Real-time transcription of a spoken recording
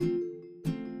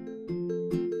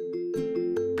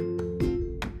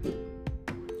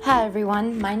Hi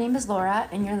everyone, my name is Laura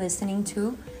and you're listening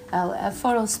to LF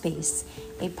Photo Space,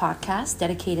 a podcast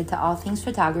dedicated to all things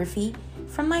photography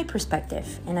from my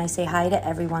perspective. And I say hi to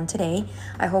everyone today.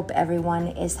 I hope everyone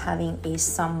is having a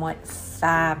somewhat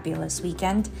fabulous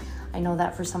weekend. I know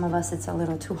that for some of us it's a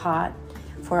little too hot.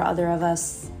 For other of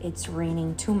us it's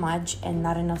raining too much and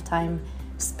not enough time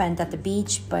spent at the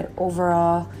beach. But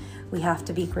overall, we have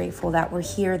to be grateful that we're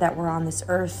here, that we're on this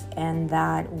earth, and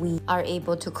that we are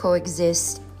able to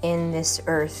coexist in this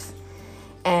earth.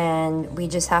 And we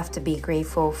just have to be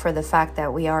grateful for the fact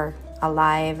that we are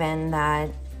alive and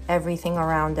that everything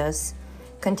around us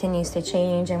continues to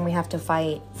change, and we have to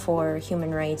fight for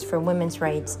human rights, for women's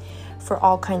rights, for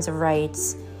all kinds of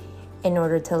rights in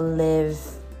order to live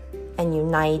and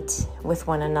unite with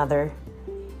one another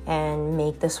and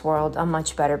make this world a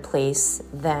much better place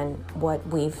than what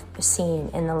we've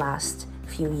seen in the last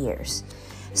few years.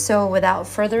 So without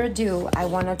further ado, I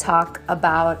want to talk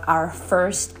about our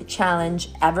first challenge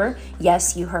ever.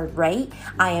 Yes, you heard right.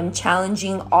 I am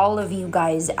challenging all of you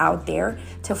guys out there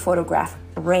to photograph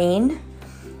rain.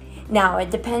 Now,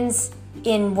 it depends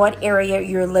in what area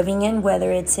you're living in,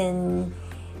 whether it's in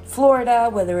Florida,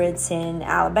 whether it's in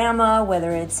Alabama,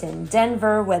 whether it's in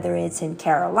Denver, whether it's in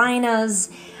Carolinas.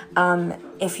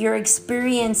 If you're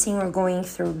experiencing or going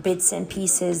through bits and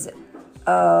pieces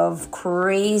of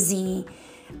crazy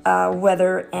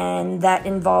weather and that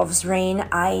involves rain,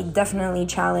 I definitely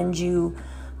challenge you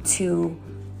to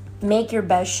make your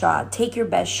best shot, take your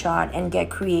best shot, and get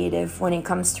creative when it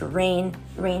comes to rain,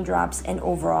 raindrops, and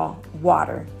overall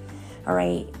water. All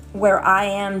right. Where I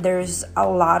am, there's a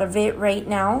lot of it right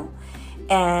now.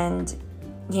 And,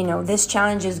 this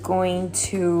challenge is going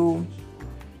to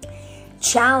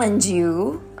challenge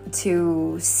you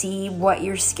to see what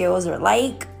your skills are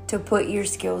like, to put your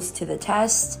skills to the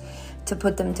test, to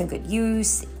put them to good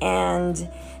use, and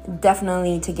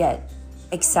definitely to get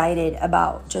excited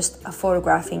about just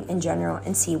photographing in general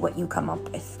and see what you come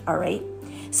up with. All right.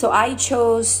 So I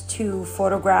chose to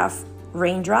photograph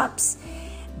raindrops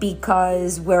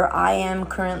because where I am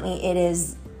currently, it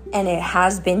is, and it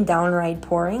has been downright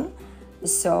pouring.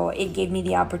 So it gave me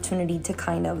the opportunity to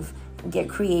kind of get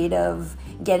creative,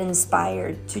 get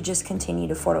inspired to just continue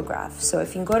to photograph. So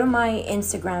if you go to my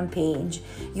Instagram page,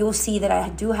 you'll see that I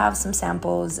do have some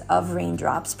samples of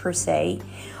raindrops per se,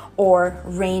 or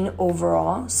rain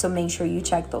overall. So make sure you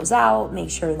check those out.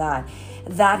 Make sure that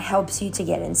helps you to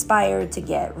get inspired, to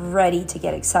get ready, to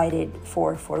get excited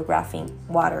for photographing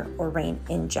water or rain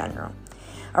in general.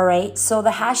 All right, so the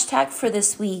hashtag for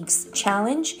this week's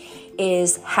challenge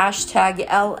is hashtag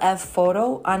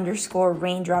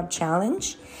LFphoto_raindrop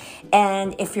challenge.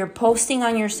 And if you're posting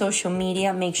on your social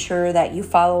media, make sure that you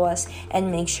follow us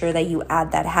and make sure that you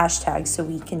add that hashtag so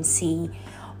we can see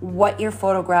what you're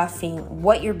photographing,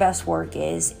 what your best work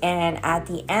is. And at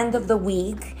the end of the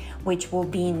week, which will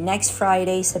be next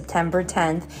Friday, September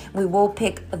 10th, we will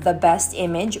pick the best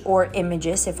image or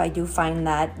images if I do find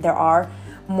that there are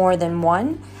more than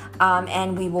one.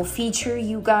 And we will feature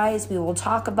you guys. We will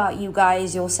talk about you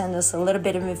guys. You'll send us a little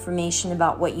bit of information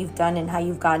about what you've done and how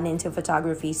you've gotten into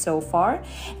photography so far.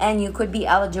 And you could be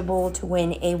eligible to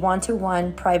win a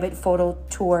one-to-one private photo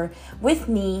tour with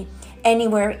me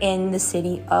anywhere in the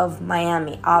city of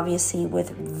Miami. Obviously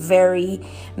with very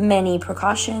many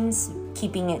precautions,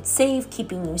 keeping it safe,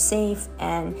 keeping you safe,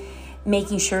 and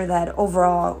making sure that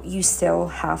overall you still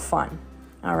have fun.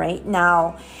 All right.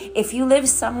 Now, if you live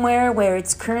somewhere where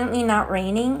it's currently not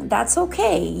raining, that's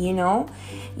okay. We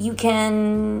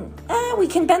can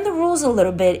bend the rules a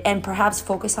little bit and perhaps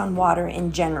focus on water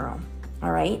in general.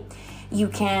 All right. You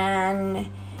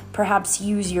can perhaps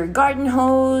use your garden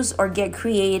hose or get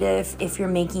creative if you're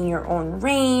making your own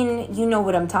rain. You know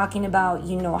what I'm talking about.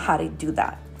 You know how to do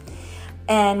that.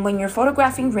 And when you're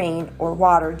photographing rain or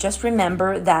water, just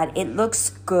remember that it looks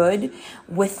good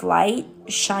with light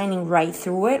shining right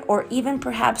through it, or even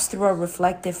perhaps through a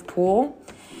reflective pool,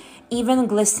 even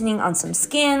glistening on some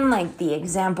skin like the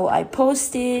example I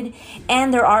posted.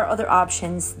 And there are other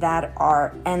options that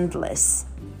are endless.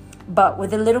 But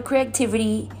with a little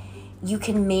creativity, you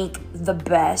can make the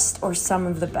best or some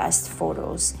of the best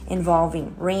photos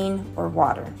involving rain or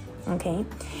water. Okay,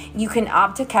 you can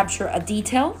opt to capture a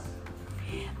detail,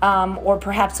 or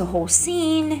perhaps a whole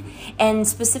scene. And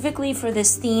specifically for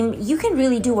this theme, you can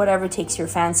really do whatever takes your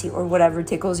fancy or whatever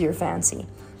tickles your fancy.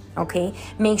 Okay,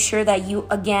 make sure that you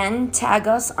again tag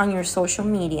us on your social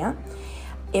media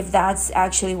if that's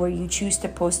actually where you choose to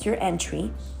post your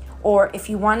entry. Or if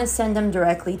you want to send them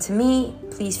directly to me,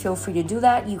 please feel free to do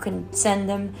that. You can send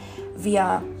them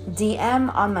via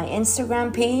DM on my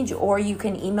Instagram page, or you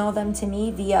can email them to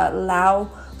me via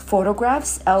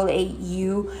Photographs,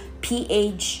 LAUPHOTOGRAPHS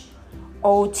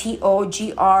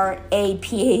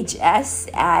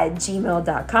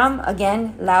 @gmail.com.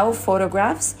 Again, Lau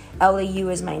Photographs. LAU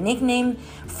is my nickname.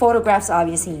 Photographs,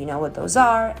 obviously, you know what those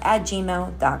are,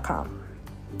 @gmail.com.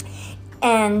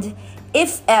 And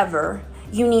if ever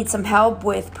you need some help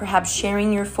with perhaps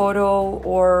sharing your photo,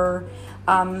 or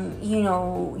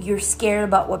you're scared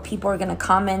about what people are going to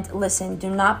comment, listen, do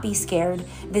not be scared.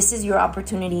 This is your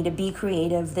opportunity to be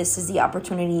creative. This is the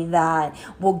opportunity that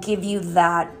will give you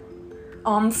that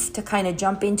oomph to kind of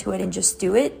jump into it and just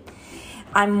do it.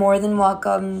 I'm more than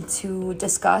welcome to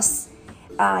discuss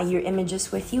your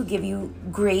images with you, give you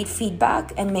great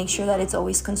feedback, and make sure that it's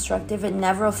always constructive and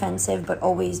never offensive, but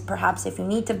always, perhaps if you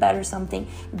need to better something,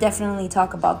 definitely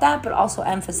talk about that, but also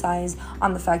emphasize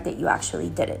on the fact that you actually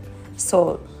did it.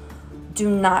 So do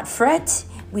not fret.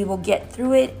 We will get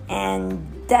through it,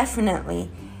 and definitely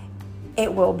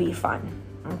it will be fun.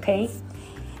 Okay?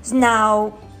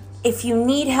 Now, if you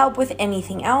need help with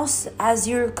anything else as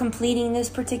you're completing this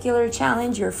particular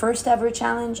challenge, your first ever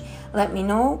challenge, let me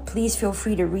know. Please feel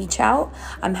free to reach out.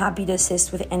 I'm happy to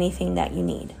assist with anything that you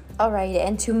need. All right,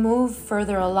 and to move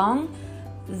further along,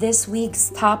 this week's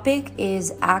topic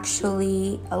is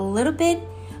actually a little bit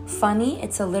funny.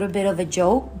 It's a little bit of a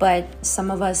joke, but some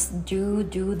of us do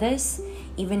this,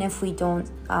 even if we don't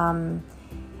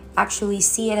actually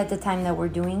see it at the time that we're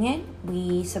doing it.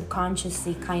 We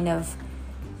subconsciously kind of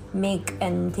make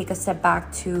and take a step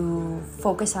back to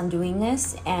focus on doing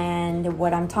this. And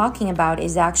what I'm talking about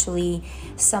is actually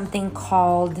something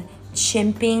called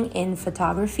chimping in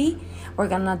photography. We're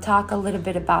gonna talk a little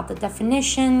bit about the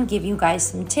definition, give you guys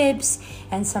some tips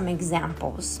and some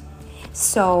examples.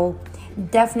 So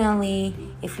definitely,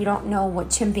 if you don't know what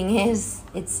chimping is,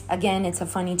 it's a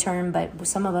funny term, but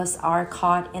some of us are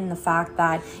caught in the fact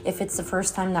that if it's the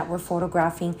first time that we're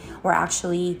photographing, we're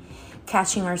actually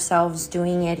catching ourselves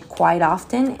doing it quite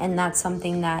often, and that's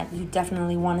something that you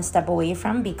definitely want to step away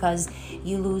from, because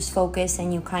you lose focus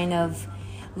and you kind of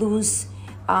lose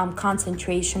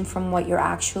concentration from what you're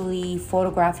actually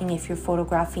photographing. If you're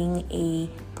photographing a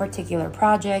particular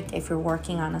project, if you're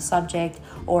working on a subject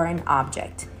or an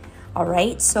object. All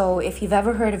right, so if you've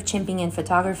ever heard of chimping in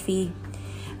photography,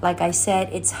 like I said,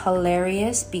 it's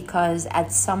hilarious because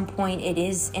at some point it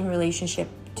is in relationship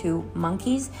to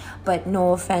monkeys, but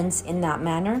no offense in that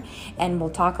manner, and we'll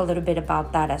talk a little bit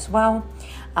about that as well.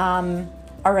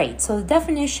 All right, so the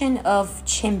definition of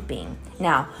chimping.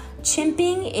 Now,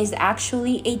 chimping is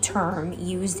actually a term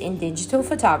used in digital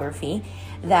photography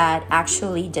that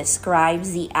actually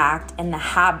describes the act and the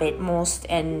habit, most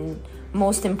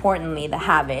importantly, the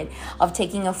habit of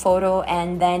taking a photo,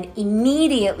 and then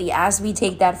immediately as we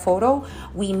take that photo,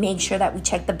 we make sure that we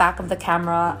check the back of the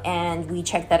camera and we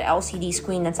check that LCD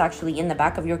screen that's actually in the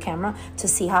back of your camera to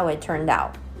see how it turned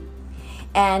out.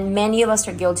 And many of us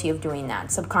are guilty of doing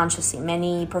that subconsciously.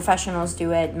 Many professionals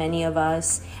do it, many of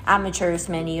us amateurs,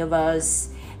 many of us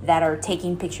that are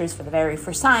taking pictures for the very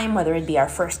first time, whether it be our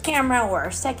first camera or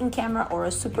our second camera or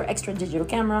a super extra digital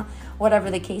camera,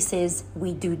 whatever the case is,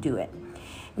 we do it.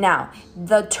 Now,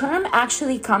 the term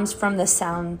actually comes from the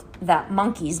sound that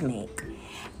monkeys make.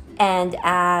 And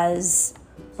as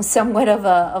somewhat of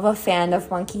a fan of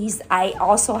monkeys, I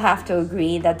also have to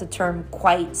agree that the term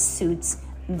quite suits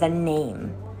the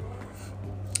name.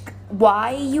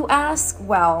 Why, you ask?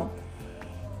 Well,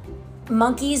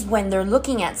 monkeys, when they're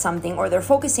looking at something or they're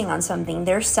focusing on something,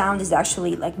 their sound is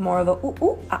actually like more of a ooh,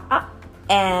 ooh, ah, ah.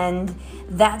 And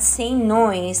that same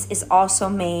noise is also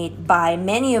made by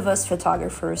many of us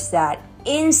photographers that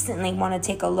instantly want to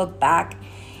take a look back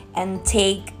and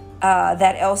take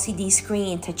that LCD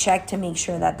screen to check to make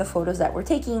sure that the photos that we're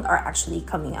taking are actually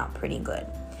coming out pretty good.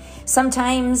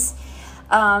 Sometimes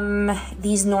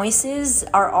these noises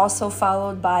are also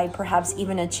followed by perhaps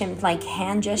even a chimp-like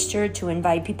hand gesture to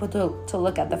invite people to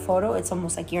look at the photo. It's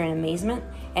almost like you're in amazement.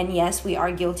 And yes, we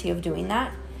are guilty of doing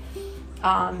that.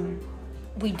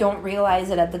 We don't realize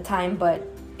it at the time, but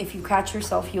if you catch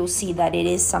yourself, you'll see that it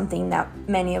is something that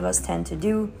many of us tend to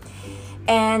do.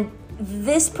 And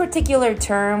this particular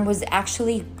term was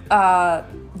actually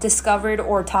discovered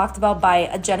or talked about by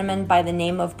a gentleman by the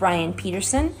name of Brian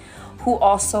Peterson, who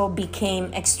also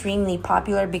became extremely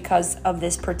popular because of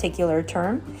this particular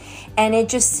term. And it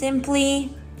just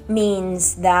simply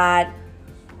means that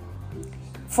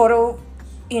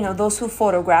those who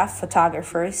photograph,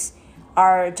 photographers,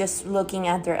 are just looking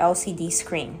at their LCD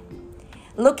screen.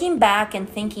 Looking back and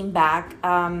thinking back,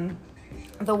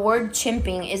 the word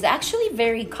chimping is actually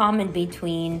very common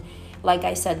between, like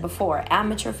I said before,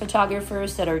 amateur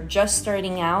photographers that are just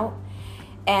starting out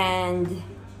and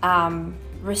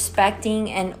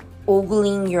respecting and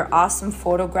ogling your awesome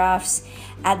photographs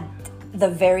at the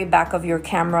very back of your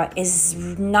camera is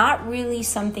not really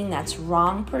something that's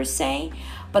wrong per se,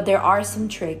 but there are some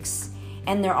tricks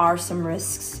and there are some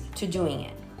risks to doing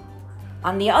it.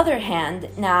 On the other hand,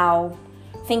 now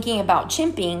thinking about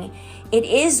chimping, it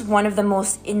is one of the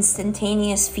most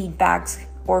instantaneous feedback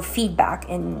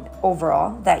in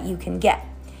overall that you can get.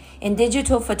 In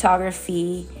digital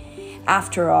photography,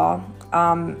 after all,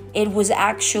 it was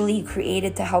actually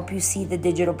created to help you see the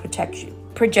digital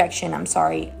projection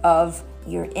of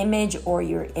your image or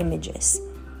your images.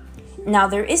 Now,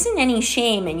 there isn't any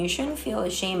shame, and you shouldn't feel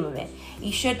ashamed of it.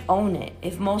 You should own it.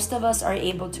 If most of us are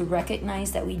able to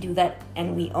recognize that we do that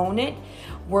and we own it,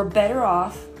 we're better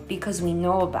off because we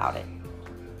know about it.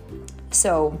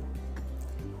 So,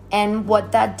 and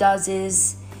what that does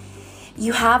is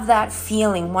you have that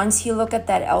feeling. Once you look at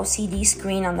that LCD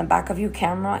screen on the back of your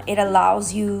camera, it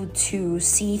allows you to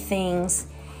see things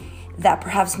that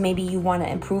perhaps maybe you want to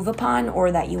improve upon,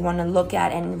 or that you want to look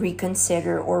at and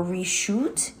reconsider or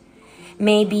reshoot.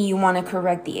 Maybe you want to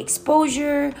correct the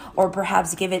exposure, or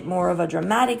perhaps give it more of a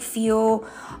dramatic feel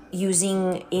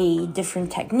using a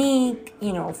different technique.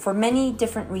 For many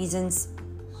different reasons,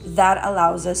 that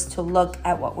allows us to look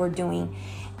at what we're doing.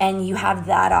 And you have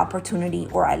that opportunity,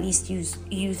 or at least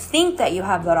you think that you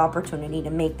have that opportunity to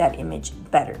make that image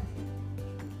better.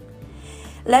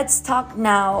 Let's talk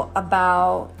now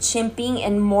about chimping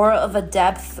in more of a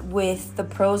depth with the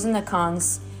pros and the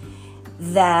cons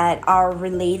that are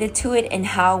related to it and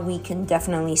how we can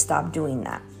definitely stop doing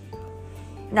that.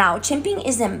 Now, chimping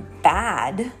isn't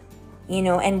bad,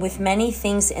 and with many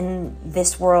things in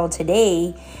this world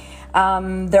today,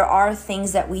 there are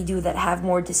things that we do that have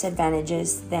more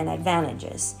disadvantages than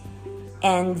advantages.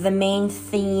 And the main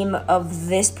theme of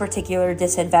this particular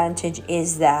disadvantage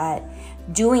is that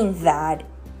doing that,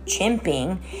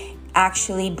 chimping,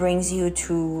 actually brings you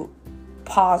to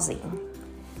pausing,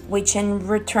 which in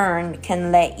return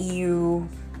can let you,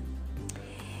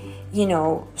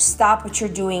 stop what you're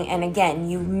doing. And again,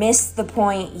 you miss the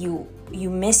point, you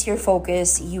miss your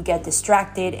focus, you get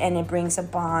distracted, and it brings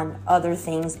upon other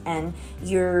things, and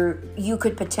you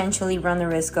could potentially run the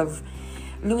risk of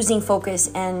losing focus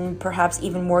and perhaps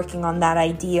even working on that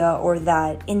idea or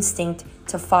that instinct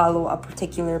to follow a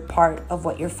particular part of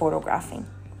what you're photographing.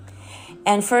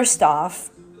 And first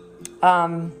off,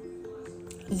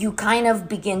 you kind of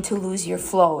begin to lose your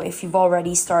flow if you've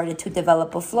already started to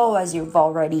develop a flow as you've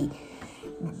already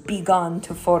begun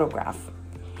to photograph.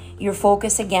 Your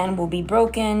focus again will be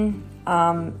broken.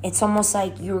 It's almost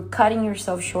like you're cutting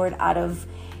yourself short out of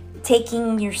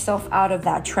taking yourself out of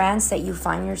that trance that you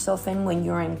find yourself in when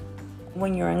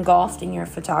you're engulfed in your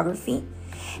photography.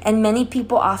 And many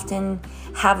people often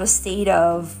have a state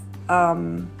of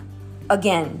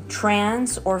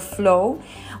trance or flow,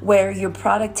 where your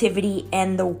productivity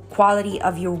and the quality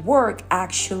of your work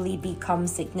actually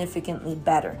becomes significantly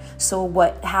better. So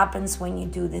what happens when you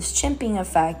do this chimping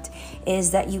effect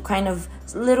is that you kind of,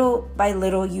 little by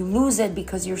little, you lose it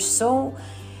because you're so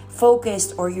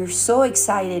focused, or you're so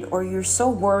excited, or you're so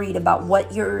worried about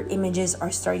what your images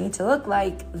are starting to look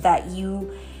like, that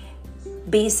you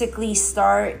basically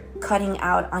start cutting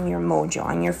out on your mojo,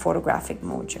 on your photographic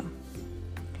mojo.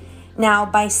 Now,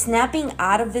 by snapping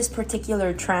out of this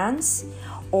particular trance,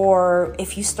 or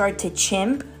if you start to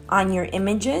chimp on your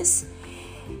images,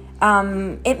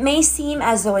 it may seem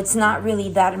as though it's not really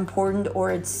that important,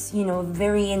 or it's,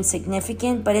 very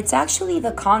insignificant, but it's actually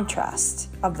the contrast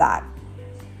of that.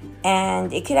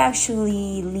 And it could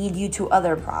actually lead you to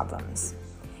other problems,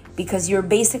 because you're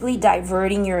basically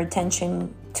diverting your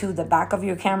attention to the back of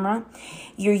your camera.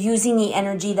 You're using the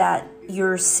energy that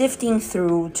you're sifting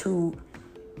through to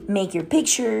make your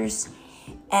pictures,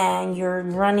 and you're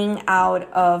running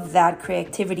out of that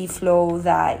creativity flow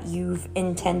that you've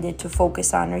intended to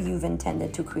focus on, or you've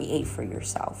intended to create for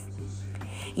yourself.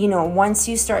 Once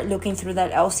you start looking through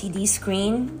that LCD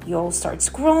screen, you'll start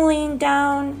scrolling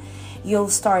down, you'll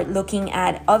start looking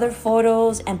at other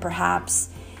photos, and perhaps,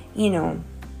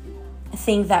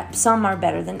 think that some are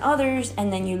better than others,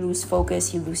 and then you lose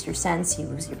focus, you lose your sense, you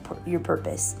lose your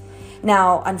purpose.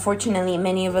 Now, unfortunately,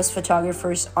 many of us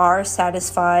photographers are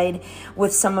satisfied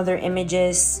with some of their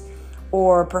images,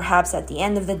 or perhaps at the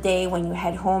end of the day when you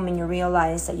head home and you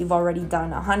realize that you've already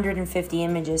done 150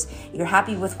 images, you're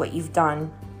happy with what you've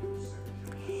done.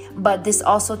 But this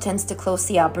also tends to close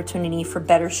the opportunity for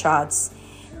better shots,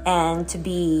 and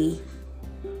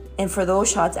for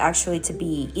those shots actually to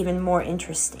be even more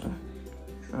interesting.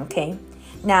 Okay?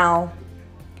 Now,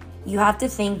 you have to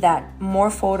think that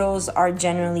more photos are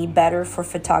generally better for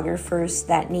photographers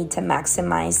that need to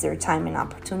maximize their time and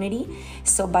opportunity.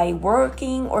 So by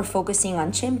working or focusing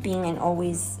on chimping and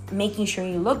always making sure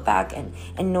you look back and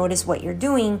notice what you're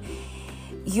doing,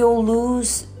 you'll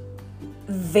lose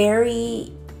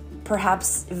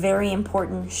perhaps very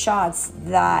important shots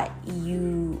that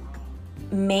you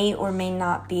may or may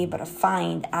not be able to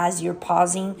find as you're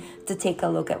pausing to take a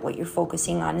look at what you're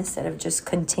focusing on instead of just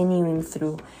continuing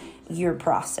through your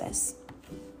process.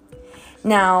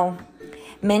 Now,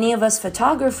 many of us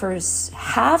photographers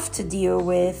have to deal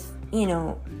with,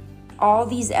 all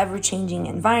these ever-changing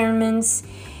environments,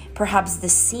 perhaps the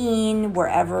scene,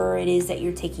 wherever it is that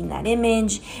you're taking that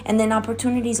image, and then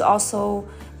opportunities also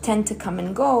tend to come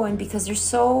and go, and because they're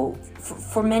so,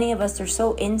 for many of us, they're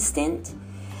so instant,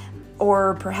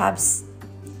 or perhaps,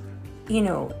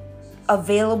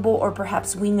 available, or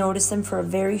perhaps we notice them for a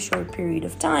very short period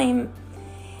of time,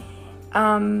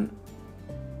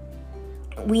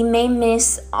 we may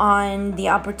miss on the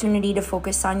opportunity to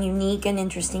focus on unique and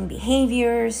interesting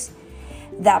behaviors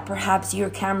that perhaps your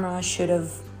camera should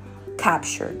have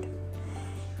captured.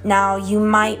 Now, you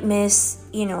might miss,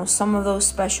 some of those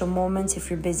special moments if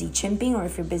you're busy chimping or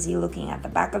if you're busy looking at the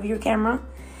back of your camera.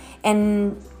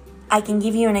 And I can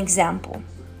give you an example.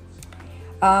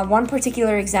 One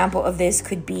particular example of this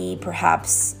could be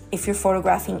perhaps if you're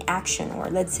photographing action, or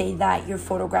let's say that you're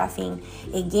photographing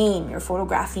a game, you're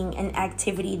photographing an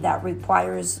activity that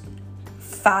requires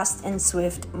fast and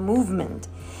swift movement.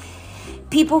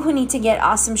 People who need to get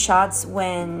awesome shots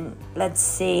when, let's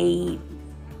say,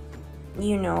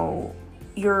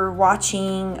 you're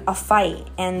watching a fight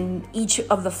and each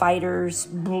of the fighters,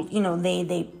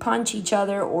 they punch each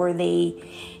other, or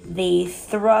they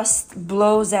thrust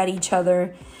blows at each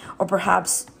other, or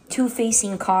perhaps two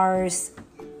facing cars,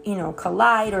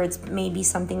 collide, or it's maybe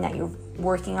something that you're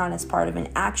working on as part of an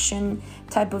action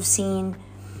type of scene.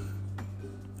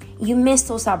 You miss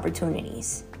those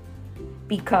opportunities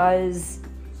because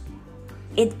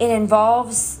it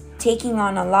involves taking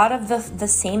on a lot of the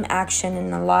same action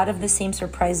and a lot of the same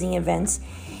surprising events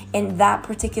in that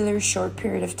particular short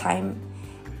period of time,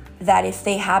 that if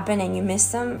they happen and you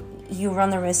miss them, you run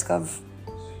the risk of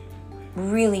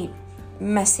really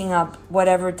messing up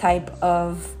whatever type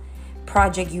of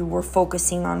project you were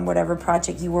focusing on, whatever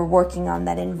project you were working on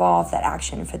that involved that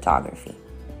action in photography.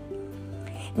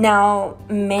 Now,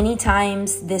 many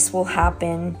times this will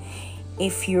happen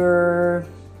if you're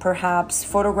perhaps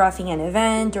photographing an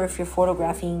event, or if you're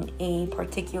photographing a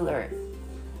particular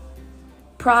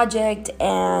project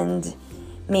and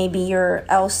maybe your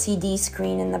LCD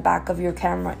screen in the back of your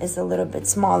camera is a little bit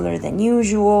smaller than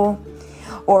usual,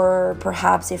 or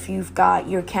perhaps if you've got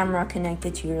your camera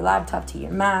connected to your laptop, to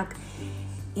your Mac,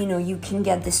 you can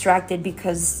get distracted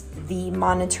because the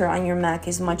monitor on your Mac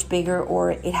is much bigger, or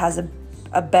it has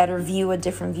a better view, a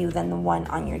different view than the one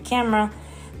on your camera.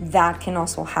 That can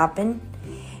also happen.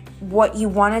 What you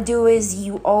want to do is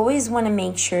you always want to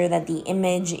make sure that the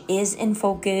image is in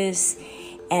focus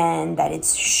and that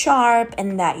it's sharp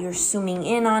and that you're zooming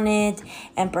in on it,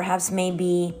 and perhaps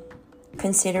maybe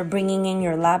consider bringing in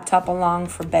your laptop along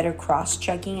for better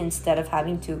cross-checking instead of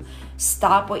having to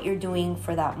stop what you're doing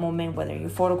for that moment, whether you're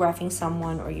photographing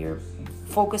someone or you're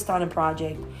focused on a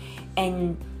project,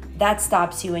 and that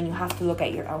stops you and you have to look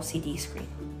at your LCD screen.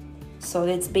 So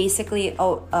it's basically,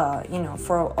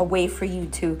 for a way for you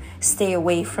to stay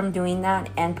away from doing that,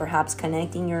 and perhaps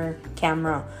connecting your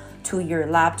camera to your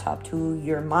laptop, to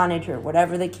your monitor,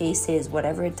 whatever the case is,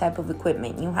 whatever type of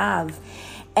equipment you have,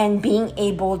 and being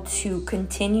able to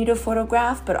continue to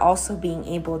photograph, but also being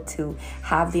able to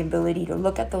have the ability to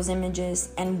look at those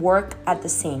images and work at the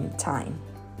same time.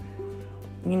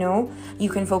 You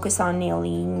can focus on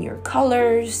nailing your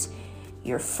colors,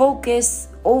 your focus,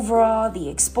 overall, the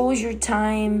exposure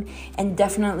time, and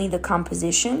definitely the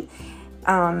composition.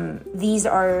 These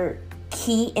are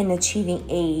key in achieving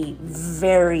a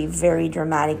very, very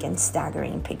dramatic and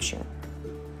staggering picture.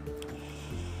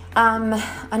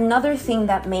 Another thing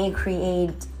that may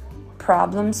create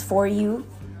problems for you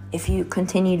if you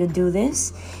continue to do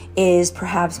this is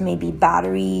perhaps maybe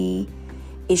battery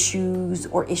issues,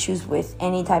 or issues with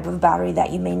any type of battery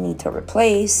that you may need to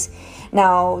replace.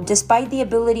 Now, despite the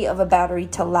ability of a battery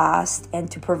to last and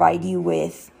to provide you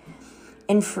with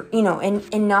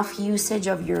enough usage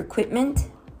of your equipment,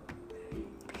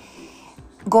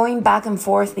 going back and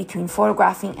forth between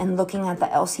photographing and looking at the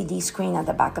LCD screen at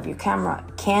the back of your camera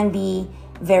can be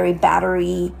very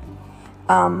battery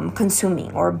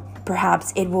consuming, or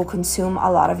perhaps it will consume a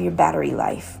lot of your battery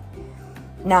life.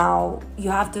 Now, you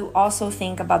have to also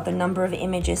think about the number of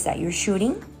images that you're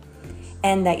shooting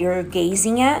and that you're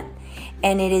gazing at.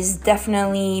 And it is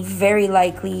definitely very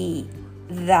likely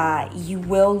that you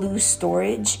will lose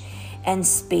storage and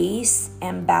space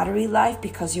and battery life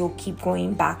because you'll keep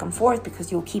going back and forth,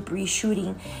 because you'll keep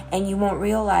reshooting, and you won't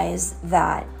realize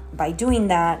that by doing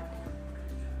that,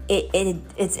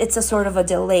 it's a sort of a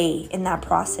delay in that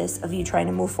process of you trying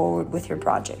to move forward with your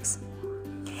projects.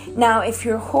 Now, if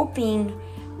you're hoping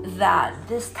that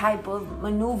this type of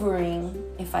maneuvering,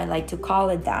 if I like to call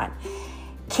it that,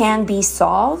 can be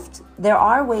solved, there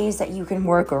are ways that you can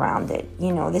work around it.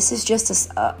 This is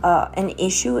just an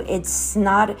issue. It's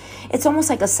almost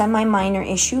like a semi-minor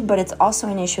issue, but it's also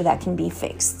an issue that can be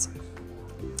fixed.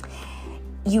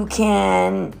 You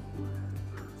can,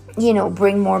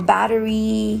 bring more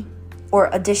battery or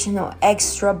additional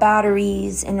extra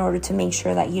batteries in order to make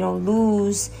sure that you don't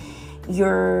lose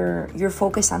your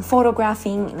focus on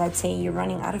photographing. Let's say you're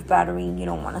running out of battery, you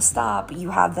don't want to stop, you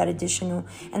have that additional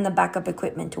and the backup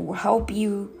equipment to help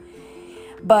you.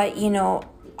 But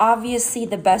obviously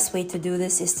the best way to do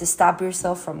this is to stop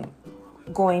yourself from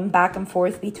going back and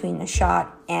forth between the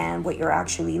shot and what you're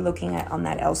actually looking at on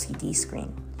that LCD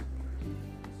screen.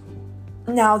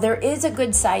 Now, there is a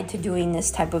good side to doing this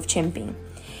type of chimping.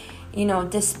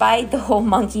 Despite the whole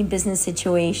monkey business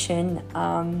situation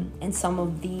and some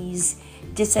of these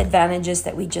disadvantages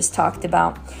that we just talked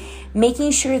about,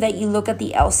 making sure that you look at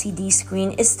the LCD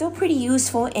screen is still pretty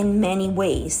useful in many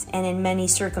ways and in many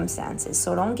circumstances.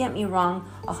 So don't get me wrong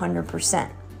 100%.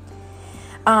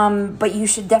 But you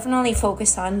should definitely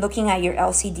focus on looking at your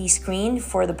LCD screen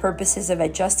for the purposes of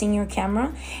adjusting your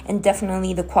camera and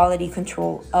definitely the quality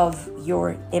control of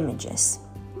your images.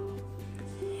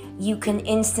 You can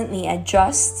instantly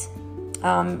adjust.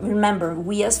 Remember,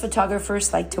 we as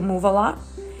photographers like to move a lot,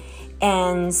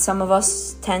 and some of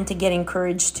us tend to get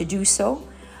encouraged to do so.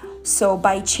 So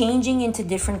by changing into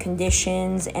different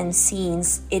conditions and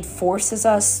scenes, it forces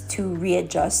us to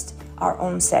readjust our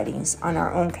own settings on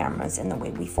our own cameras in the way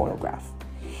we photograph.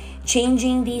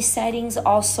 Changing these settings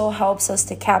also helps us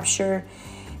to capture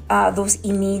those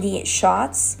immediate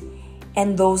shots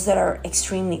and those that are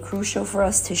extremely crucial for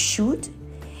us to shoot.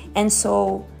 And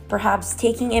so perhaps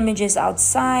taking images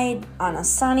outside on a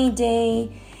sunny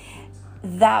day,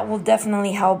 that will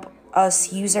definitely help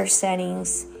us use our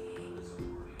settings,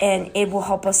 and it will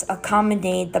help us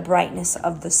accommodate the brightness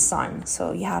of the sun.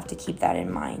 So you have to keep that in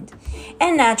mind.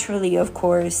 And naturally, of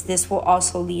course, this will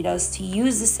also lead us to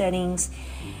use the settings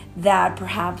that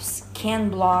perhaps can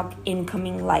block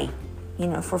incoming light,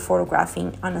 for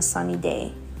photographing on a sunny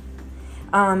day.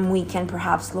 We can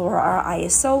perhaps lower our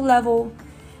ISO level,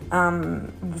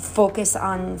 focus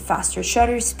on faster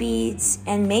shutter speeds,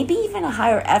 and maybe even a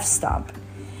higher f-stop.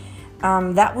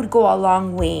 That would go a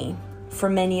long way for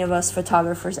many of us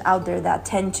photographers out there that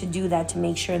tend to do that to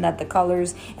make sure that the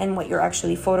colors and what you're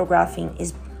actually photographing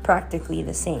is practically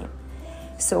the same.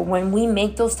 So when we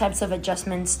make those types of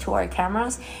adjustments to our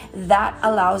cameras, that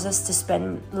allows us to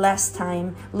spend less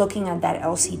time looking at that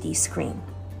LCD screen.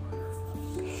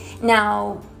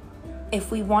 Now,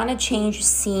 if we want to change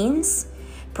scenes,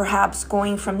 perhaps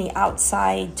going from the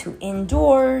outside to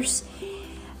indoors,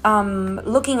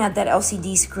 looking at that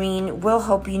LCD screen will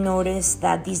help you notice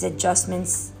that these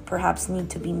adjustments perhaps need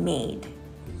to be made.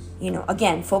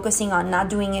 Again, focusing on not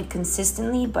doing it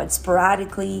consistently, but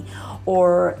sporadically,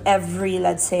 or every,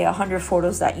 let's say, 100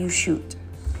 photos that you shoot.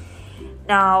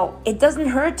 Now, it doesn't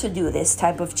hurt to do this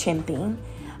type of chimping,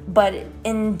 but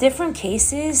in different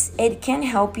cases, it can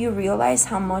help you realize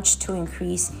how much to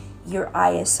increase your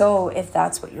ISO if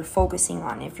that's what you're focusing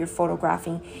on, if you're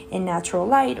photographing in natural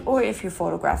light, or if you're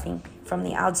photographing from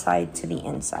the outside to the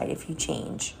inside, if you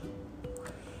change.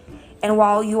 And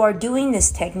while you are doing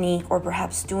this technique, or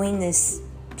perhaps doing this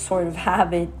sort of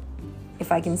habit,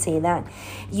 if I can say that,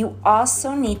 you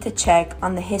also need to check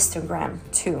on the histogram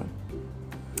too.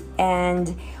 And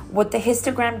what the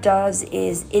histogram does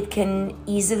is it can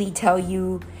easily tell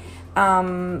you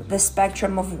the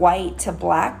spectrum of white to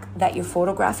black that you're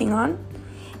photographing on.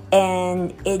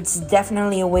 And it's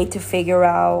definitely a way to figure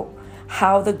out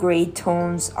how the gray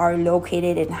tones are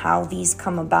located and how these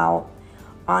come about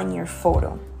on your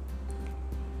photo.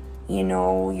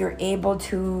 You're able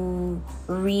to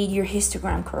read your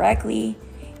histogram correctly.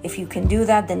 If you can do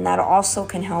that, then that also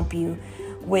can help you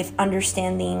with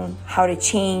understanding how to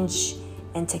change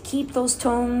and to keep those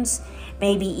tones.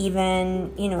 Maybe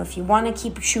even, if you want to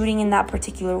keep shooting in that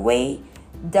particular way,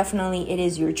 definitely it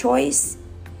is your choice.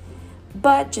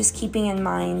 But just keeping in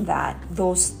mind that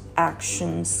those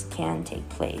actions can take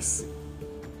place.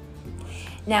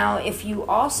 Now, if you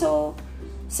also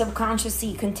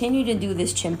subconsciously continue to do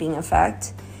this chimping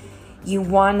effect, You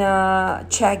want to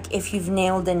check if you've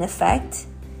nailed an effect.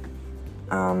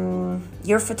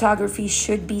 Your photography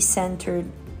should be centered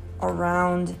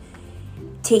around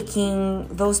taking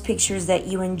those pictures that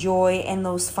you enjoy and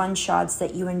those fun shots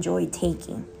that you enjoy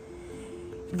taking.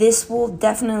 This will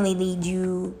definitely lead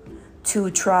you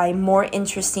to try more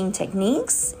interesting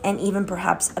techniques and even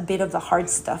perhaps a bit of the hard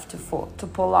stuff to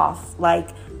pull off, like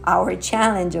our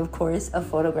challenge, of course, of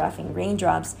photographing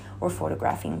raindrops or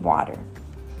photographing water.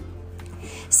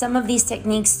 Some of these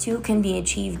techniques too can be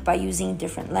achieved by using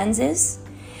different lenses,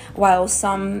 while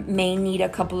some may need a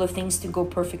couple of things to go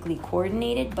perfectly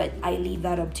coordinated, but I leave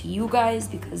that up to you guys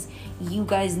because you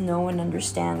guys know and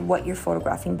understand what you're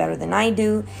photographing better than I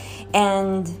do.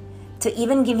 And to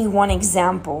even give you one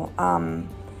example,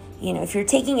 if you're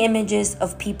taking images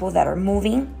of people that are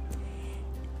moving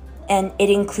and it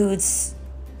includes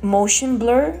motion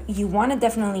blur, you want to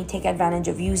definitely take advantage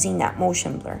of using that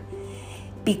motion blur,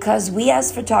 because we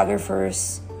as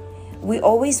photographers, we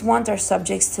always want our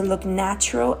subjects to look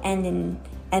natural and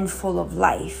full of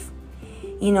life.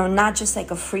 Not just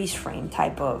like a freeze frame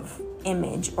type of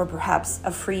image or perhaps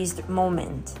a freezed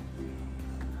moment.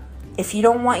 If you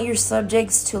don't want your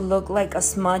subjects to look like a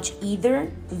smudge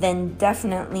either, then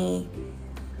definitely,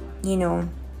 you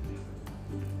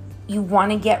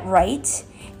want to get right.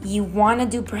 You want to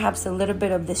do perhaps a little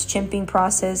bit of this chimping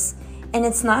process, and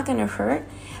it's not going to hurt,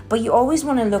 but you always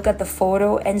want to look at the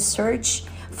photo and search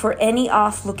for any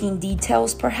off-looking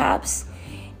details perhaps,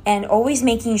 and always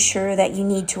making sure that you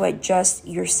need to adjust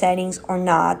your settings or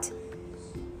not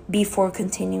before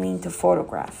continuing to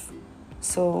photograph.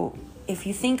 So if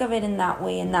you think of it in that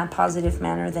way, in that positive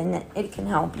manner, then it can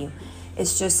help you.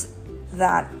 It's just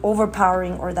that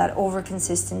overpowering or that over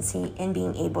consistency in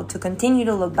being able to continue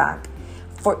to look back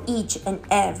for each and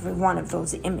every one of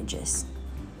those images.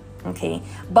 Okay,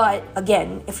 but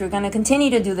again, if you're going to continue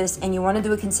to do this and you want to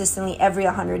do it consistently every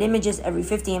 100 images, every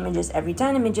 50 images, every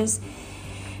 10 images,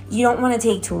 you don't want to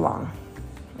take too long.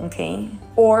 Okay,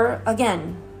 or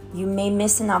again, you may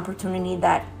miss an opportunity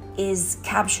that is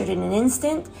captured in an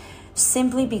instant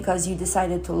simply because you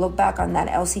decided to look back on that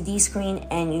LCD screen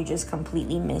and you just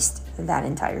completely missed that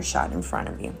entire shot in front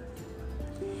of you.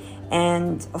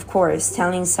 And of course,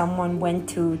 telling someone when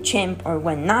to chimp or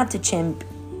when not to chimp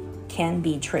can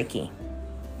be tricky.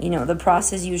 The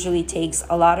process usually takes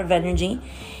a lot of energy,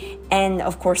 and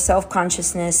of course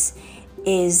self-consciousness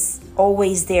is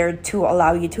always there to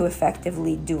allow you to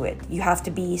effectively do it. You have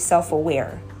to be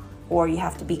self-aware, or you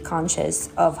have to be conscious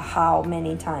of how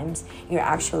many times you're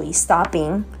actually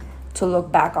stopping to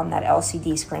look back on that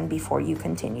LCD screen before you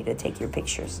continue to take your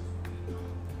pictures.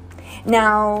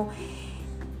 Now,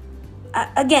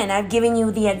 again, I've given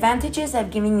you the advantages,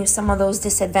 I've given you some of those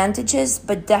disadvantages,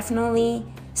 but definitely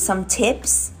some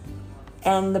tips.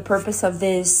 And the purpose of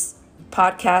this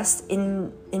podcast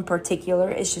in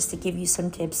particular is just to give you some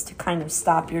tips to kind of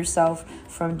stop yourself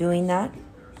from doing that.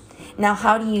 Now,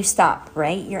 how do you stop,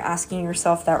 right? You're asking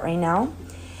yourself that right now.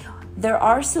 There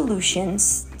are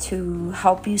solutions to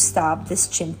help you stop this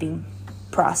chimping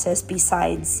process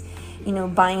besides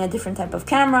buying a different type of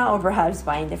camera or perhaps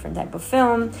buying a different type of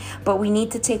film, but we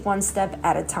need to take one step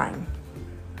at a time.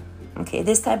 Okay,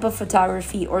 this type of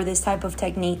photography or this type of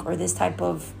technique or this type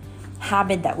of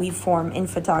habit that we form in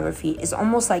photography is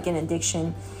almost like an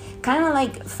addiction, kind of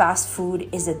like fast food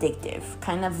is addictive,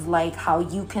 kind of like how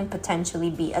you can potentially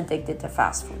be addicted to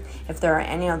fast food, if there are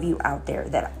any of you out there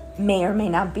that may or may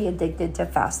not be addicted to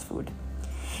fast food.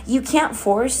 You can't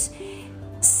force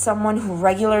someone who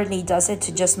regularly does it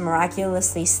to just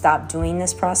miraculously stop doing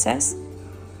this process,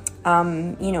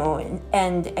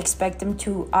 and expect them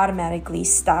to automatically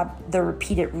stop the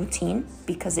repeated routine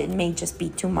because it may just be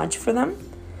too much for them.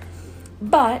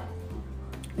 But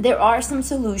there are some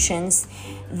solutions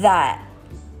that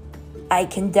I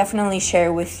can definitely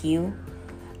share with you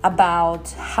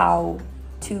about how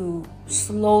to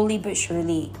slowly but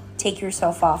surely take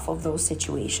yourself off of those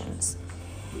situations.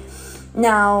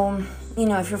 Now,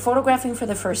 if you're photographing for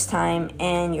the first time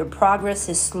and your progress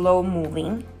is slow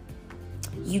moving,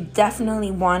 you definitely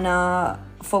want to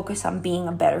focus on being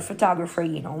a better photographer.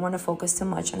 You don't want to focus too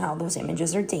much on how those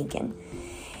images are taken.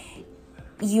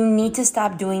 You need to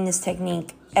stop doing this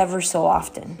technique ever so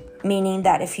often, meaning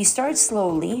that if you start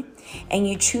slowly and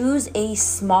you choose a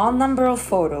small number of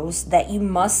photos that you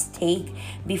must take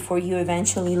before you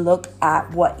eventually look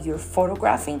at what you're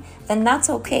photographing, then that's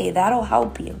okay. That'll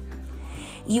help you.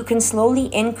 You can slowly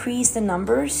increase the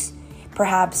numbers,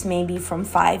 perhaps maybe from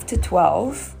 5 to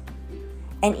 12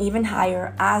 and even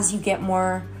higher as you get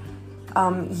more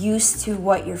used to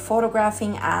what you're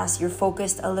photographing, as you're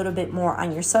focused a little bit more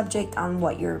on your subject, on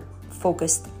what you're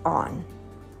focused on.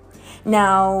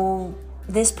 Now,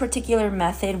 this particular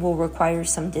method will require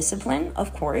some discipline,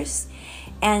 of course.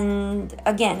 And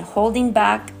again, holding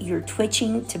back your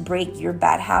twitching to break your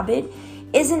bad habit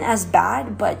isn't as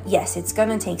bad, but yes, it's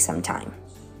gonna take some time,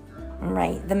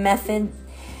 right? The method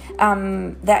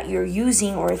that you're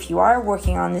using, or if you are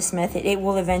working on this method, it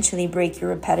will eventually break your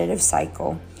repetitive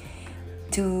cycle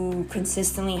to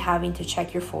consistently having to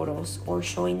check your photos or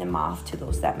showing them off to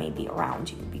those that may be around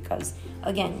you, because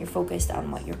again, you're focused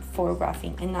on what you're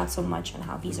photographing and not so much on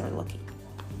how these are looking.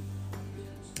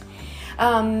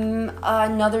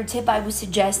 Another tip I would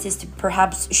suggest is to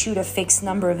perhaps shoot a fixed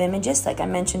number of images, like I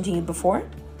mentioned to you before.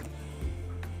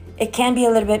 It can be a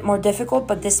little bit more difficult,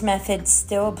 but this method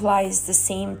still applies the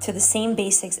same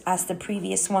basics as the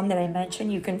previous one that I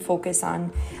mentioned. You can focus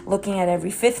on looking at every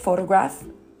fifth photograph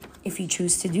if you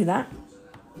choose to do that.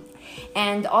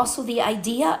 And also, the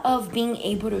idea of being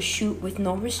able to shoot with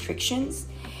no restrictions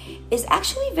is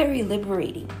actually very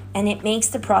liberating, and it makes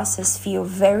the process feel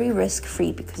very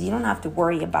risk-free because you don't have to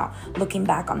worry about looking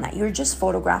back on that. You're just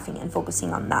photographing and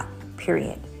focusing on that,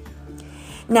 period.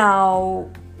 Now,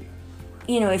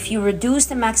 if you reduce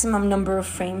the maximum number of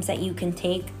frames that you can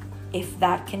take, if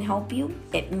that can help you,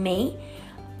 it may.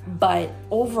 But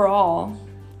overall,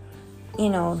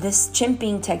 this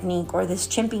chimping technique or this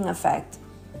chimping effect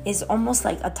is almost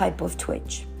like a type of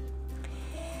twitch.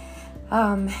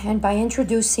 And by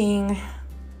introducing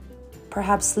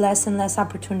perhaps less and less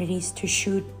opportunities to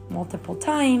shoot multiple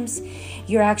times,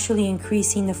 you're actually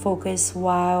increasing the focus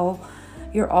while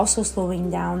you're also slowing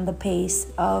down the pace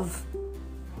of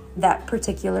that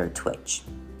particular twitch.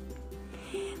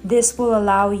 This will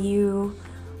allow you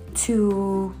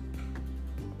to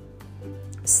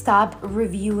stop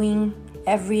reviewing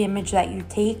every image that you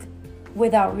take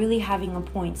without really having a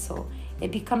point. So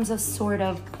it becomes a sort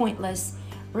of pointless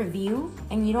review,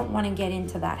 and you don't want to get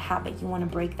into that habit. You want to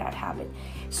break that habit.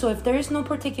 So if there is no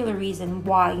particular reason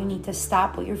why you need to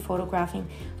stop what you're photographing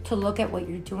to look at what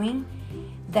you're doing,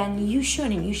 then you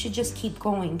shouldn't. You should just keep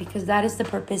going, because that is the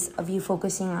purpose of you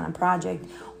focusing on a project,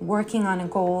 working on a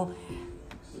goal,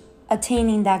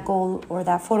 attaining that goal, or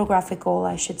that photographic goal,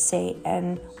 I should say,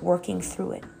 and working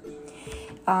through it.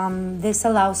 This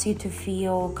allows you to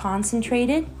feel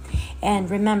concentrated. And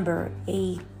remember,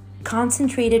 a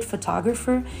concentrated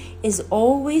photographer is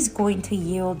always going to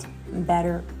yield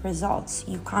better results.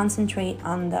 You concentrate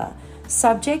on the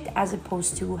subject as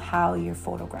opposed to how you're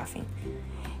photographing.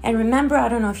 And remember, I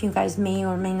don't know if you guys may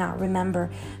or may not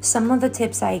remember some of the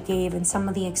tips I gave and some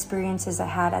of the experiences I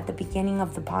had at the beginning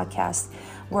of the podcast,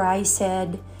 where I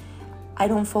said I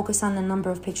don't focus on the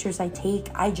number of pictures I take,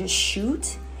 I just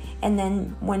shoot. And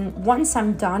then once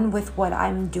I'm done with what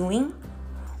I'm doing,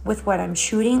 with what I'm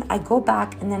shooting, I go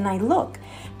back and then I look.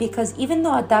 Because even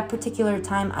though at that particular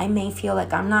time I may feel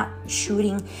like I'm not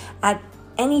shooting at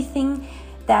anything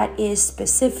that is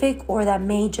specific or that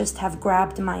may just have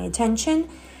grabbed my attention,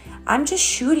 I'm just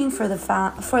shooting for the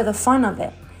fun of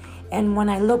it. And when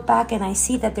I look back and I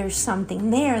see that there's something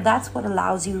there, that's what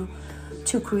allows you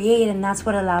to create, and that's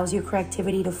what allows your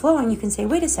creativity to flow. And you can say,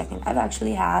 wait a second, I've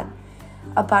actually had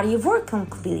a body of work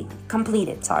completed,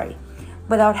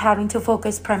 without having to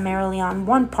focus primarily on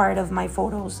one part of my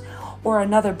photos or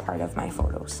another part of my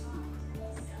photos.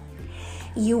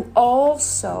 You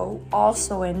also,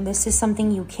 and this is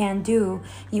something you can do,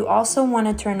 you also want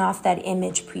to turn off that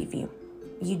image preview.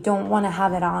 You don't want to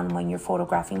have it on when you're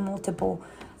photographing multiple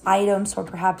items or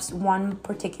perhaps one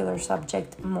particular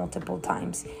subject multiple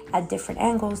times at different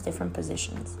angles, different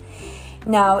positions.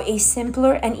 Now, a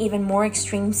simpler and even more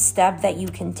extreme step that you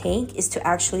can take is to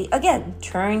actually, again,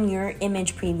 turn your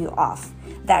image preview off.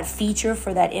 That feature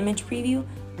for that image preview,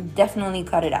 definitely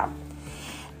cut it out.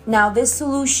 Now, this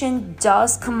solution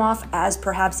does come off as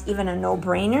perhaps even a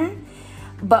no-brainer,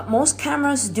 but most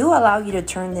cameras do allow you to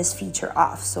turn this feature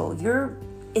off. So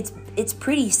it's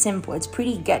pretty simple. It's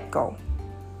pretty get-go.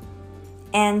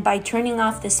 And by turning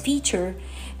off this feature,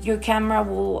 your camera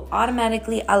will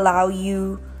automatically allow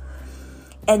you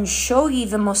and show you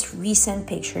the most recent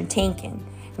picture taken.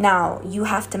 Now, you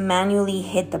have to manually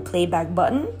hit the playback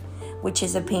button, which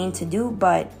is a pain to do,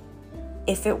 but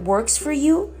if it works for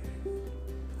you,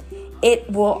 it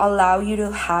will allow you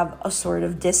to have a sort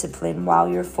of discipline while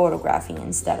you're photographing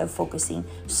instead of focusing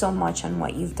so much on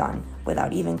what you've done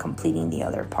without even completing the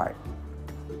other part.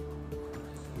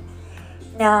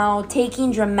 Now,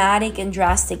 taking dramatic and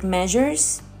drastic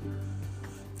measures,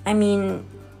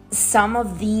 some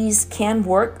of these can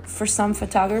work for some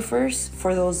photographers,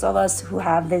 for those of us who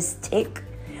have this tic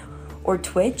or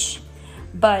twitch,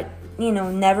 but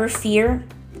never fear,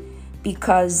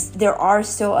 because there are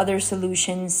still other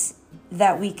solutions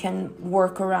that we can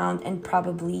work around and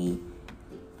probably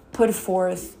put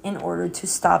forth in order to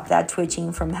stop that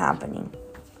twitching from happening.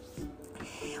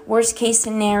 Worst case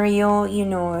scenario,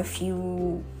 if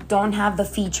you don't have the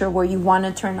feature where you want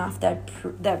to turn off that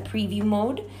preview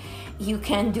mode, you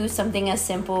can do something as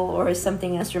simple or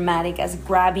something as dramatic as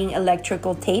grabbing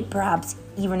electrical tape, perhaps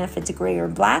even if it's gray or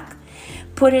black.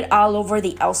 Put it all over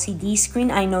the LCD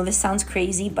screen. I know this sounds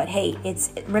crazy, but hey,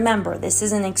 remember, this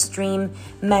is an extreme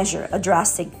measure, a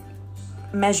drastic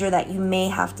measure that you may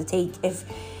have to take if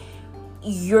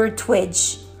your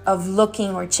twitch of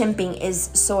looking or chimping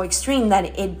is so extreme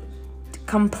that it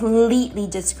completely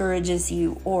discourages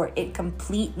you or it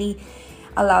completely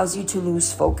allows you to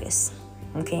lose focus.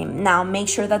 Okay, now make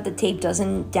sure that the tape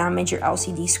doesn't damage your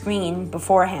LCD screen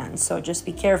beforehand, so just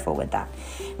be careful with that.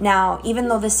 Now, even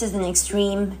though this is an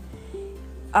extreme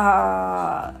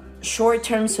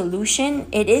short-term solution,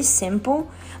 it is simple,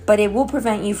 but it will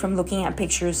prevent you from looking at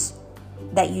pictures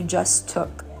that you just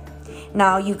took.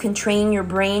 Now, you can train your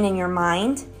brain and your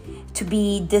mind to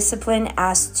be disciplined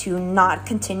as to not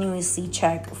continuously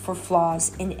check for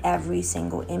flaws in every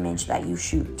single image that you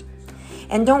shoot.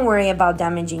 And don't worry about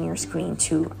damaging your screen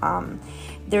too.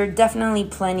 There are definitely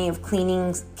plenty of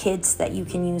cleaning kits that you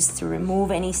can use to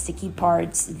remove any sticky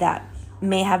parts that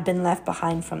may have been left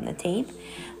behind from the tape.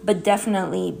 But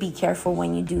definitely be careful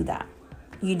when you do that.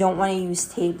 You don't want to use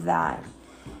tape that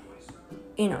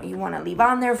you want to leave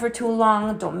on there for too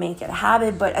long. Don't make it a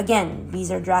habit. But again,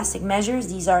 these are drastic measures.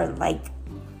 These are like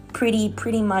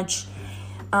pretty much,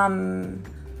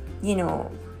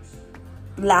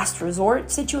 last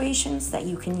resort situations that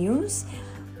you can use.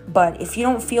 But if you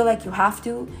don't feel like you have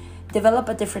to, develop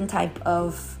a different type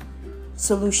of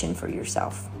solution for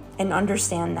yourself and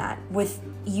understand that with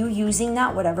you using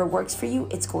that, whatever works for you,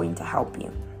 it's going to help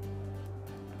you.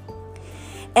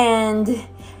 And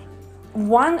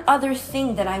one other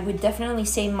thing that I would definitely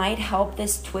say might help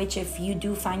this twitch if you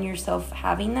do find yourself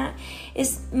having that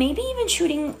is maybe even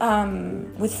shooting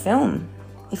with film.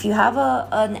 If you have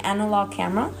an analog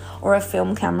camera or a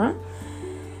film camera,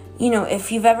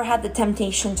 if you've ever had the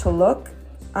temptation to look,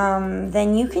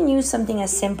 then you can use something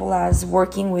as simple as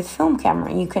working with film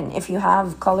camera. You can, if you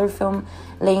have color film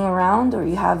laying around or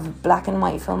you have black and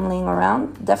white film laying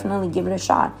around, definitely give it a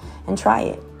shot and try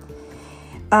it.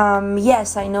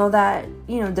 Yes, I know that,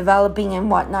 developing and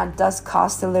whatnot does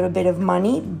cost a little bit of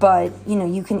money, but,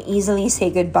 you can easily say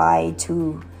goodbye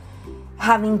to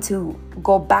having to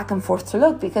go back and forth to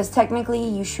look, because technically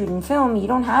you shoot in film, you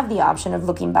don't have the option of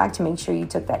looking back to make sure you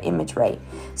took that image right.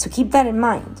 So keep that in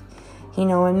mind.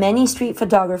 And many street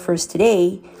photographers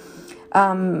today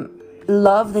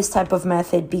love this type of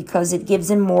method because it gives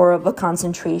them more of a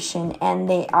concentration and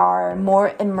they are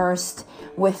more immersed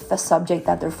with the subject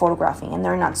that they're photographing, and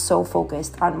they're not so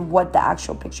focused on what the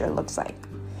actual picture looks like.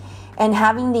 And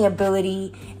having the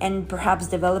ability and perhaps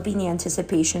developing the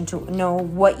anticipation to know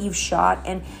what you've shot,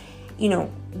 and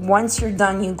once you're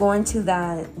done, you go into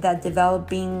that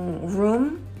developing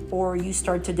room or you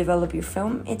start to develop your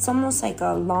film. It's almost like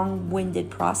a long-winded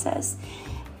process.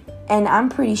 And I'm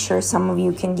pretty sure some of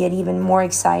you can get even more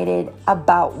excited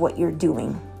about what you're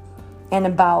doing and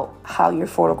about how you're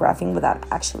photographing without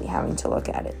actually having to look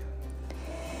at it.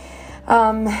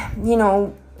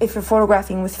 If you're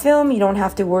photographing with film, you don't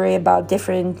have to worry about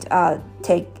different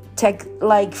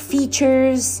tech-like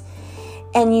features.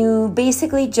 And you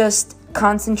basically just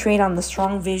concentrate on the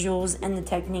strong visuals and the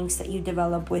techniques that you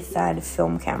develop with that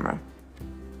film camera.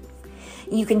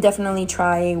 You can definitely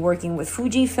try working with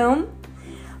Fujifilm.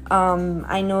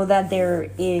 I know that there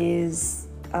is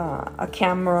a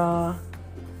camera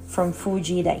from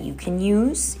Fuji that you can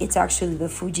use. It's actually the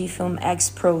Fujifilm X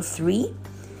Pro 3,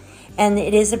 and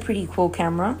it is a pretty cool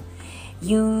camera.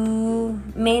 You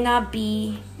may not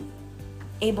be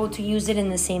able to use it in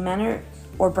the same manner,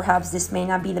 or perhaps this may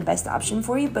not be the best option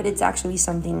for you, but it's actually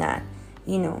something that,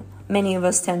 many of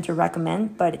us tend to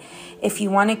recommend. But if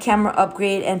you want a camera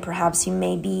upgrade and perhaps you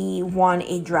maybe want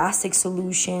a drastic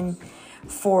solution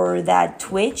for that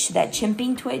twitch, that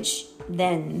chimping twitch,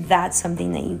 then that's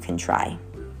something that you can try.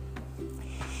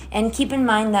 And keep in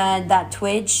mind that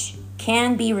twitch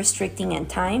can be restricting at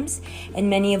times, and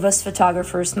many of us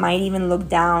photographers might even look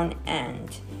down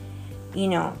and,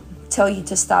 tell you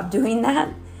to stop doing that.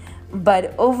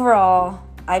 But overall,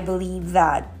 I believe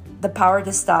that the power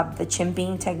to stop the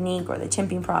chimping technique or the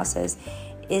chimping process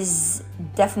is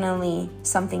definitely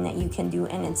something that you can do,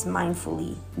 and it's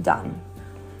mindfully done.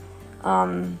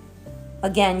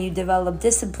 Again, you develop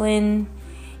discipline,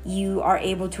 you are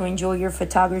able to enjoy your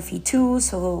photography too.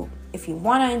 So if you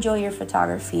want to enjoy your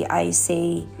photography, I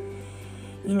say,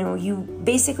 you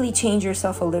basically change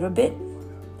yourself a little bit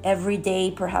every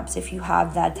day. Perhaps if you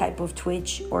have that type of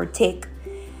twitch or tick,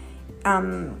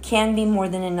 can be more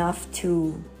than enough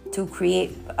to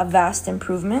create a vast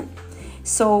improvement.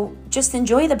 So just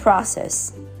enjoy the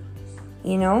process,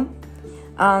 you know.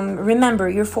 Remember,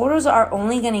 your photos are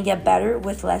only going to get better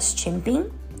with less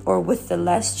chimping, or with the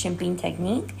less chimping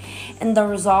technique, and the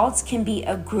results can be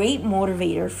a great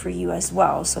motivator for you as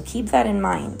well. So keep that in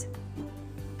mind.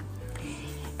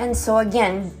 And so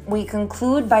again, we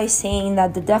conclude by saying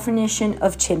that the definition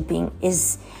of chimping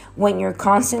is when you're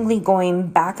constantly going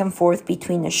back and forth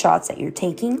between the shots that you're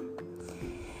taking.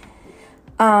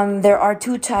 There are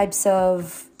two types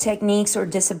of techniques or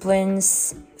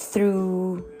disciplines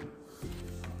through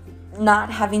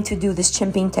not having to do this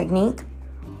chimping technique.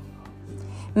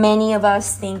 Many of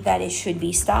us think that it should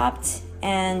be stopped,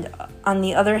 and on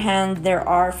the other hand, there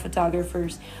are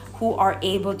photographers who are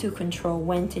able to control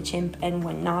when to chimp and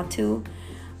when not to,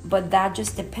 but that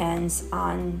just depends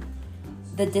on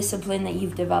the discipline that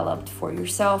you've developed for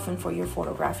yourself and for your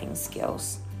photographing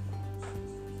skills.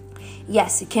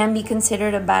 Yes, it can be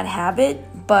considered a bad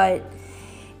habit, but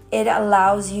it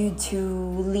allows you to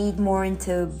lead more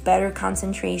into better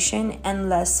concentration and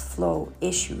less flow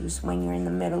issues when you're in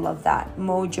the middle of that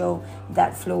mojo,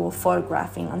 that flow of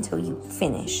photographing until you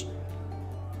finish.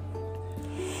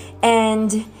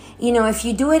 And, you know, if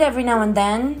you do it every now and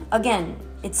then, again,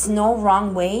 it's no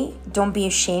wrong way. Don't be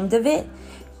ashamed of it.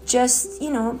 Just,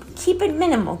 you know, keep it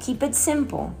minimal, keep it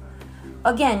simple.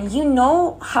 Again, you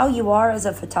know how you are as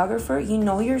a photographer, you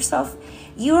know yourself.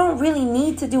 You don't really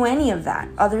need to do any of that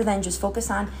other than just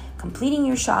focus on completing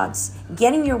your shots,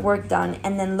 getting your work done,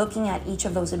 and then looking at each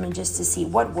of those images to see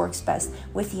what works best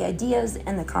with the ideas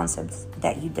and the concepts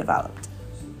that you developed.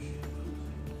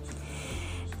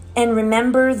 And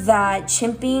remember that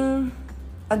chimping,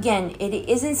 again, it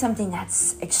isn't something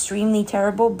that's extremely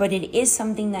terrible, but it is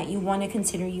something that you want to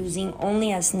consider using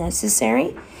only as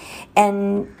necessary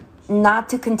and not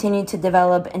to continue to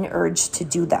develop an urge to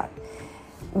do that.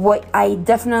 What I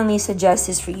definitely suggest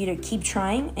is for you to keep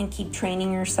trying and keep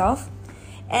training yourself,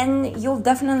 and you'll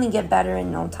definitely get better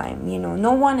in no time. You know,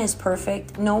 no one is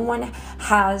perfect. No one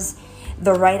has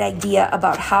the right idea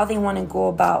about how they want to go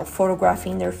about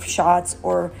photographing their shots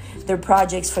or their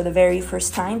projects for the very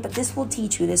first time, but this will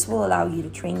teach you, this will allow you to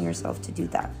train yourself to do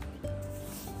that.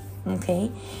 Okay,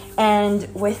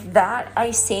 and with that,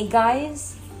 I say,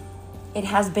 guys, it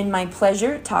has been my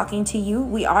pleasure talking to you.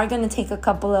 We are going to take a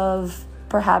couple of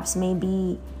perhaps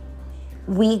maybe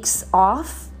weeks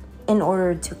off in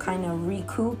order to kind of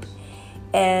recoup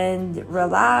and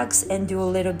relax and do a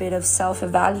little bit of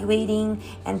self-evaluating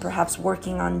and perhaps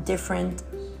working on different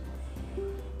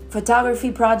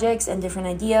photography projects and different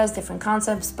ideas, different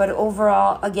concepts. But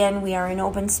overall, again, we are in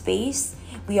open space.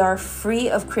 We are free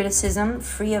of criticism,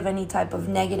 free of any type of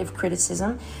negative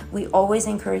criticism. We always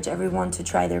encourage everyone to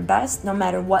try their best, no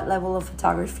matter what level of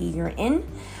photography you're in,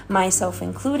 myself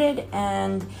included.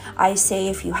 And I say,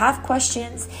 if you have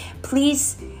questions,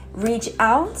 please reach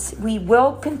out. We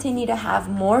will continue to have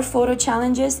more photo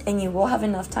challenges, and you will have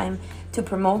enough time to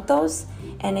promote those.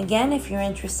 And again, if you're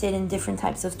interested in different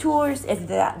types of tours, if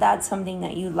that's something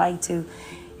that you'd like to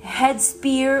head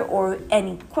spear or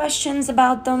any questions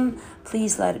about them,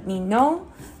 please let me know.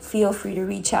 Feel free to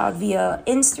reach out via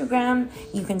Instagram.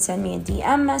 You can send me a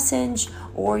DM message,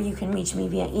 or you can reach me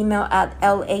via email at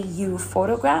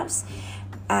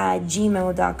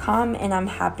lauphotographs@gmail.com, and I'm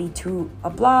happy to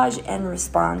oblige and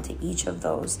respond to each of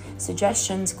those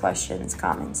suggestions, questions,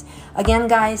 comments. Again,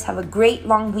 guys, have a great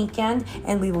long weekend,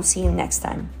 and we will see you next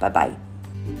time. Bye-bye.